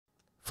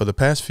For the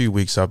past few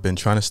weeks, I've been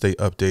trying to stay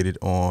updated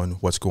on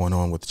what's going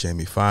on with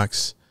Jamie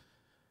Foxx.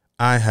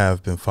 I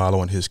have been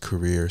following his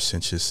career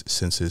since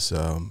his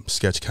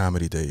sketch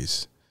comedy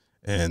days,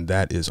 and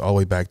that is all the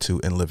way back to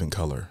In Living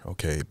Color.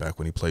 Okay, back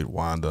when he played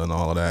Wanda and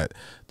all of that,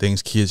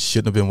 things kids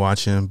shouldn't have been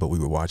watching, but we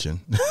were watching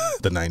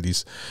the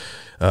 90s.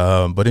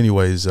 But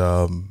anyways,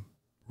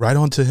 right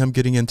on to him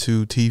getting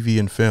into TV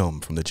and film.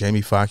 From the Jamie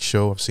Foxx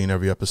show, I've seen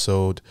every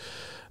episode,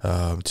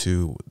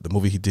 to the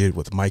movie he did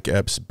with Mike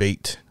Epps,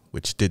 Bait,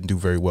 which didn't do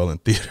very well in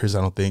theaters,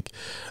 I don't think.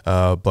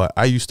 But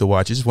I used to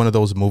watch. It's one of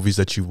those movies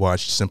that you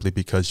watch simply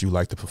because you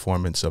like the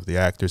performance of the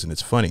actors and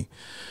it's funny.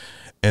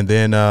 And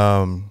then,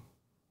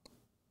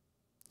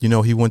 you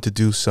know, he went to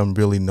do some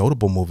really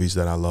notable movies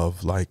that I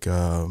love, like,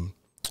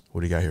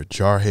 what do you got here?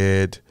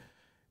 Jarhead,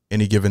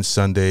 Any Given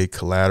Sunday,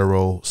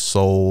 Collateral,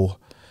 Soul,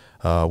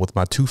 with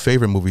my two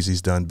favorite movies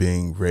he's done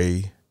being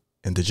Ray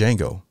and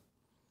Django.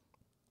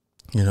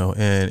 You know,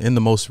 and in the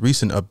most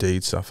recent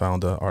updates, I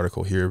found an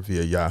article here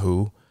via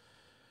Yahoo.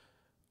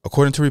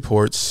 According to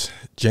reports,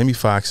 Jamie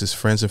Foxx's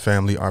friends and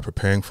family are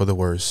preparing for the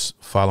worst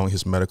following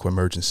his medical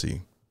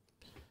emergency.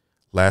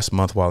 Last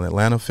month, while in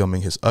Atlanta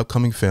filming his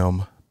upcoming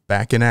film,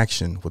 Back in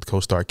Action, with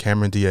co-star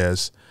Cameron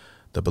Diaz,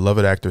 the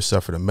beloved actor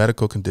suffered a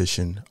medical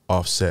condition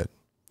off set.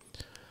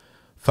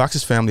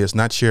 Foxx's family has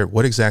not shared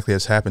what exactly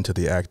has happened to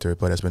the actor,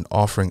 but has been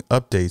offering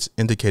updates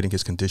indicating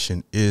his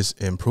condition is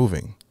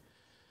improving.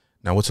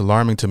 Now, what's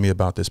alarming to me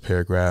about this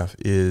paragraph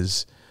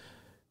is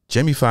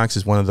Jamie Foxx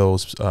is one of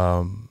those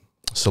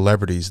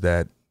celebrities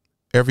that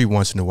every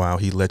once in a while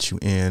he lets you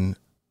in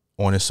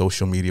on his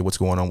social media what's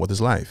going on with his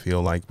life.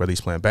 He'll, like, whether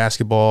he's playing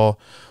basketball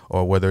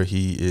or whether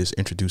he is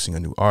introducing a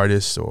new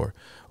artist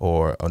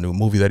or a new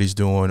movie that he's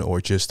doing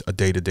or just a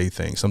day-to-day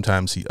thing.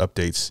 Sometimes he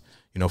updates,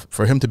 you know,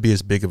 for him to be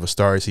as big of a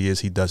star as he is,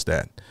 he does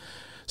that.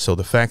 So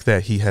the fact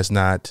that he has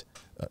not,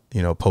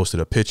 you know, posted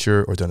a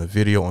picture or done a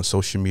video on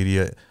social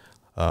media,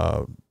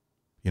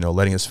 you know,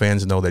 letting his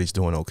fans know that he's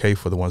doing okay,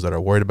 for the ones that are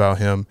worried about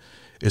him,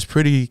 is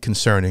pretty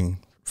concerning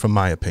from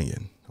my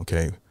opinion.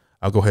 Okay,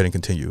 I'll go ahead and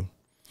continue.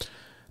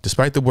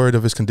 Despite the word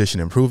of his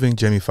condition improving,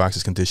 Jamie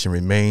Foxx's condition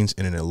remains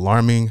in an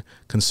alarming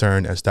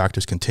concern as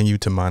doctors continue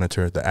to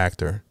monitor the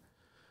actor.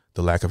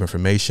 The lack of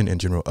information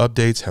and general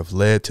updates have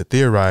led to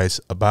theorize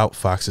about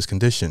Foxx's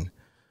condition.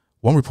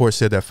 One report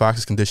said that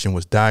Foxx's condition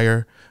was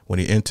dire when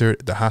he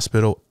entered the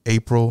hospital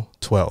April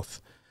 12th,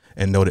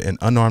 and noted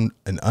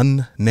an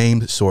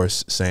unnamed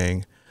source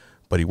saying,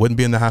 but he wouldn't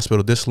be in the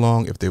hospital this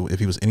long if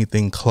he was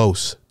anything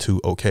close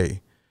to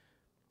okay.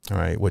 All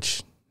right,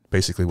 which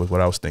basically was what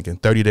I was thinking.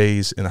 30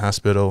 days in the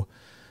hospital,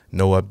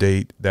 no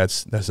update.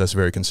 That's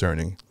very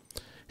concerning.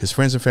 His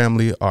friends and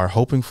family are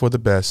hoping for the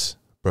best,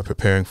 but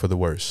preparing for the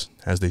worst,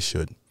 as they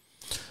should.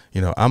 You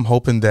know, I'm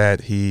hoping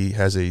that he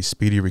has a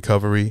speedy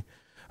recovery.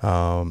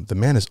 The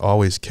man has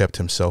always kept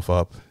himself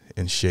up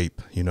in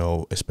shape, you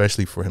know,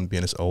 especially for him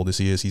being as old as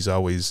he is. He's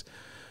always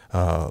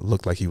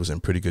looked like he was in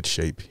pretty good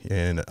shape.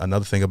 And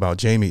another thing about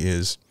Jamie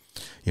is,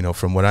 you know,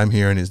 from what I'm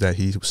hearing, is that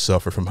he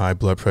suffered from high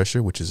blood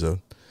pressure, which is a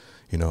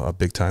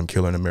big time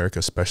killer in America,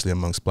 especially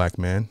amongst black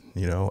men,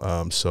 you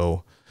know.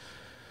 So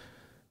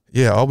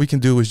yeah, all we can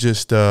do is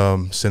just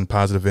send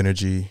positive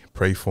energy,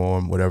 pray for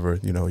him, whatever,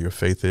 you know, your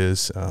faith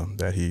is,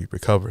 that he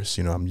recovers.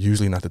 You know, I'm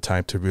usually not the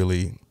type to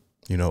really,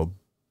 you know,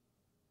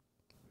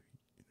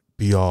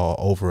 be all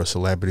over a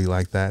celebrity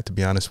like that, to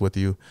be honest with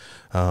you.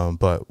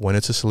 But when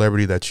it's a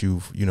celebrity that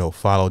you've, you know,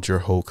 followed your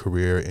whole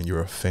career and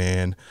you're a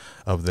fan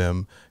of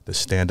them, the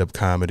stand-up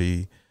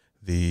comedy,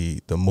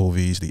 the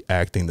movies, the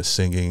acting, the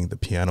singing, the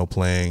piano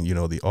playing, you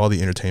know, all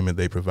the entertainment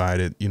they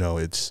provided, you know,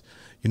 it's,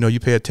 you know, you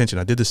pay attention.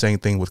 I did the same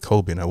thing with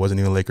Kobe, and I wasn't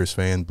even a Lakers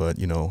fan, but,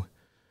 you know,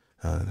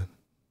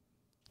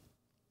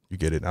 you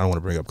get it. I don't want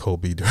to bring up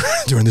Kobe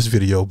during this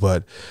video,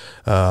 but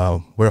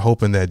we're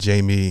hoping that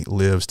Jamie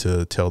lives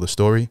to tell the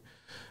story.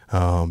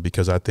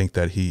 Because I think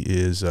that he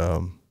is, I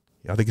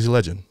think he's a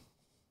legend.